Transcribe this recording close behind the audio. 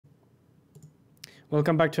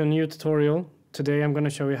Welcome back to a new tutorial. Today I'm going to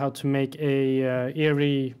show you how to make a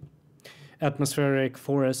eerie atmospheric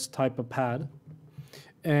forest type of pad.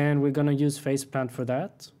 And we're going to use Faceplant for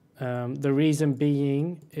that. The reason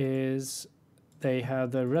being is they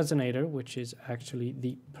have the resonator, which is actually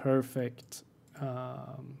the perfect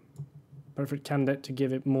candidate to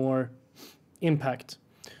give it more impact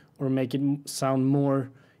or make it sound more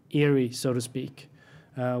eerie, so to speak.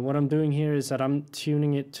 What I'm doing here is that I'm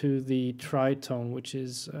tuning it to the tritone, which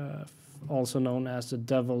is also known as the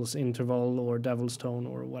devil's interval or devil's tone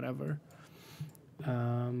or whatever.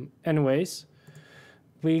 Anyways,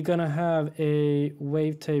 we're gonna have a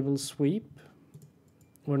wavetable sweep.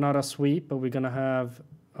 Or not a sweep, but we're gonna have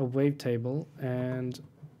a wavetable, and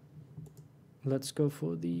let's go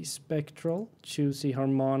for the spectral. Choose the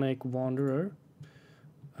harmonic wanderer.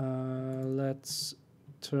 Let's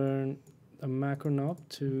turn a macro knob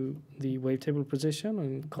to the wavetable position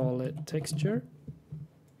and call it texture.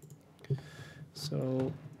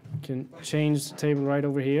 So you can change the table right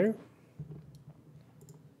over here.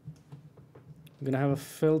 We're gonna have a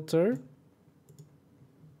filter.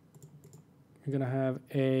 We're gonna have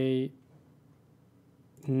a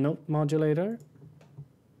note modulator.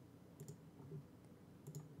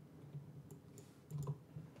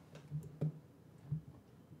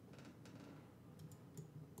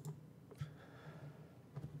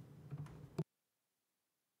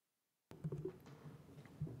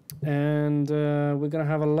 And we're gonna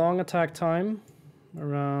have a long attack time,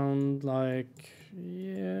 around like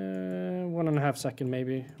 1.5 seconds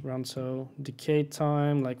maybe, around so. Decay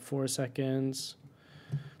time like 4 seconds.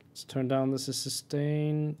 Let's turn down the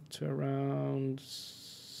sustain to around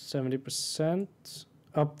 70%.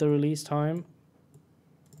 Up the release time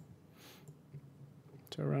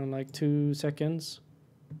to around like 2 seconds.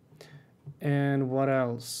 And what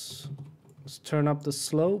else? Let's turn up the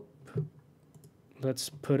slope. Let's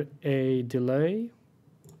put a delay.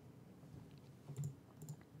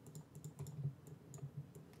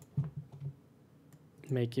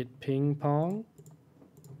 Make it ping pong.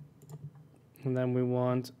 And then we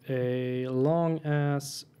want a long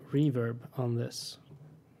ass reverb on this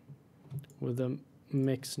with the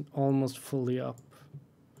mix almost fully up.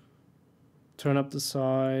 Turn up the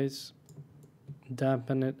size,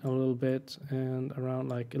 dampen it a little bit, and around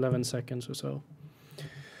like 11 seconds or so.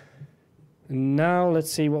 Now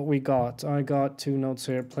let's see what we got. I got 2 notes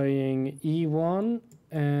here playing E1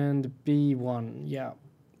 and B1. Yeah,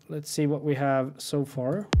 let's see what we have so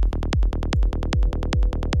far.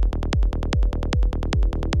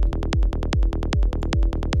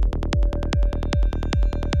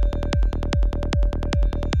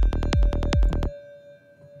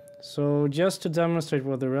 So just to demonstrate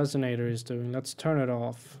what the resonator is doing, let's turn it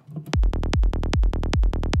off.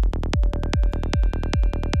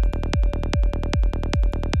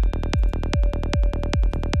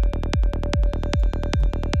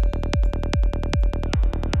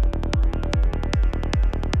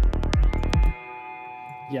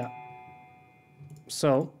 Yeah,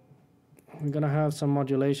 so we're gonna have some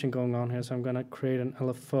modulation going on here, so I'm gonna create an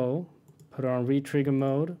LFO, put it on retrigger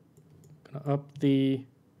mode, gonna up the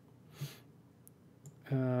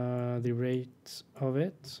rate of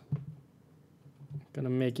it, gonna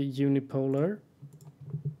make it unipolar.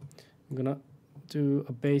 I'm gonna do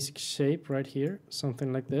a basic shape right here,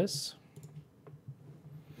 something like this,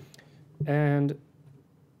 and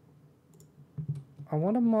I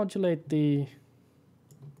want to modulate the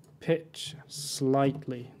pitch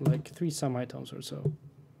slightly, like 3 semitones or so.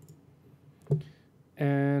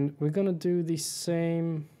 And we're gonna do the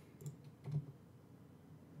same.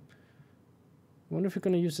 I wonder if we're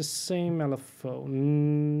gonna use the same LFO.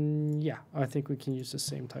 Yeah, I think we can use the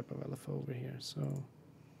same type of LFO over here. So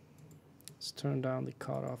let's turn down the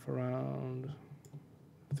cutoff around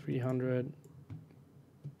 300.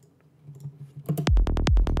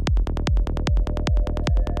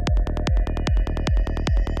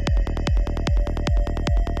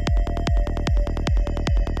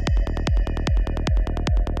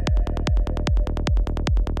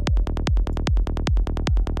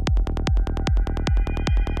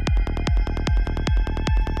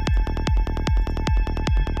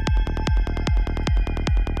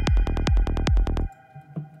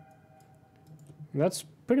 That's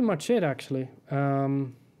pretty much it, actually.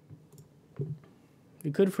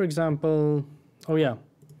 We could, for example, oh yeah,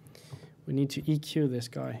 we need to EQ this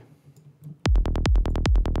guy.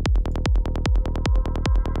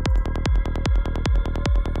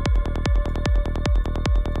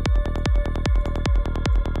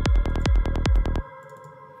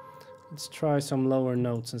 Let's try some lower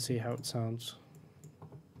notes and see how it sounds.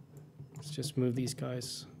 Let's just move these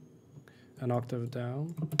guys. an octave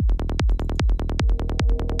down.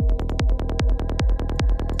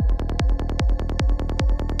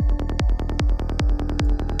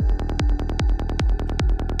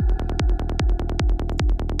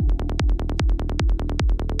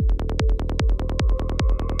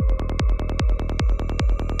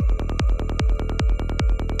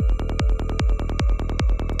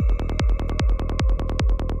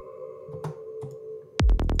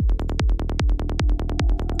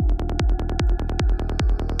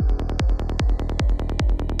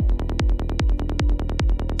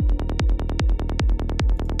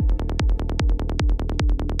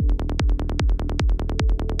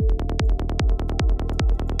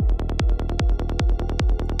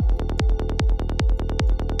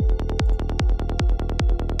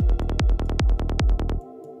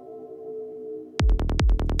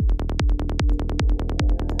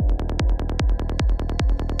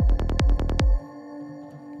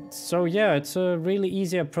 So yeah, it's a really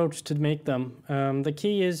easy approach to make them. The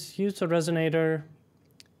key is use a resonator,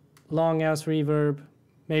 long ass reverb,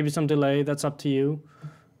 maybe some delay, that's up to you.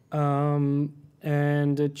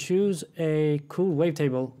 And choose a cool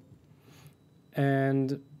wavetable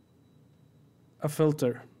and a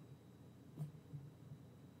filter.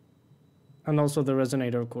 And also the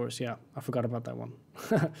resonator, of course, yeah, I forgot about that one.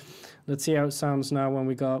 Let's see how it sounds now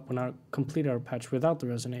when I complete our patch without the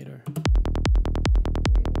resonator.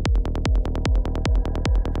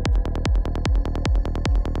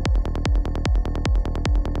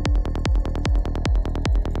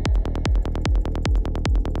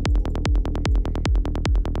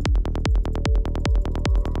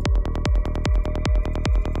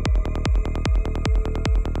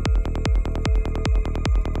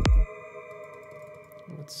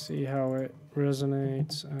 See how it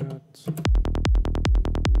resonates at...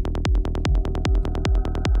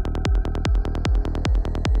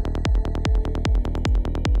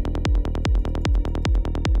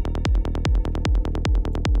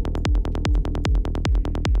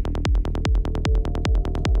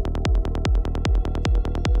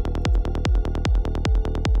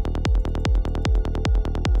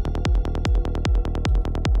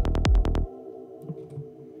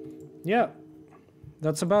 Yeah,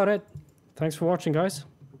 that's about it. Thanks for watching, guys.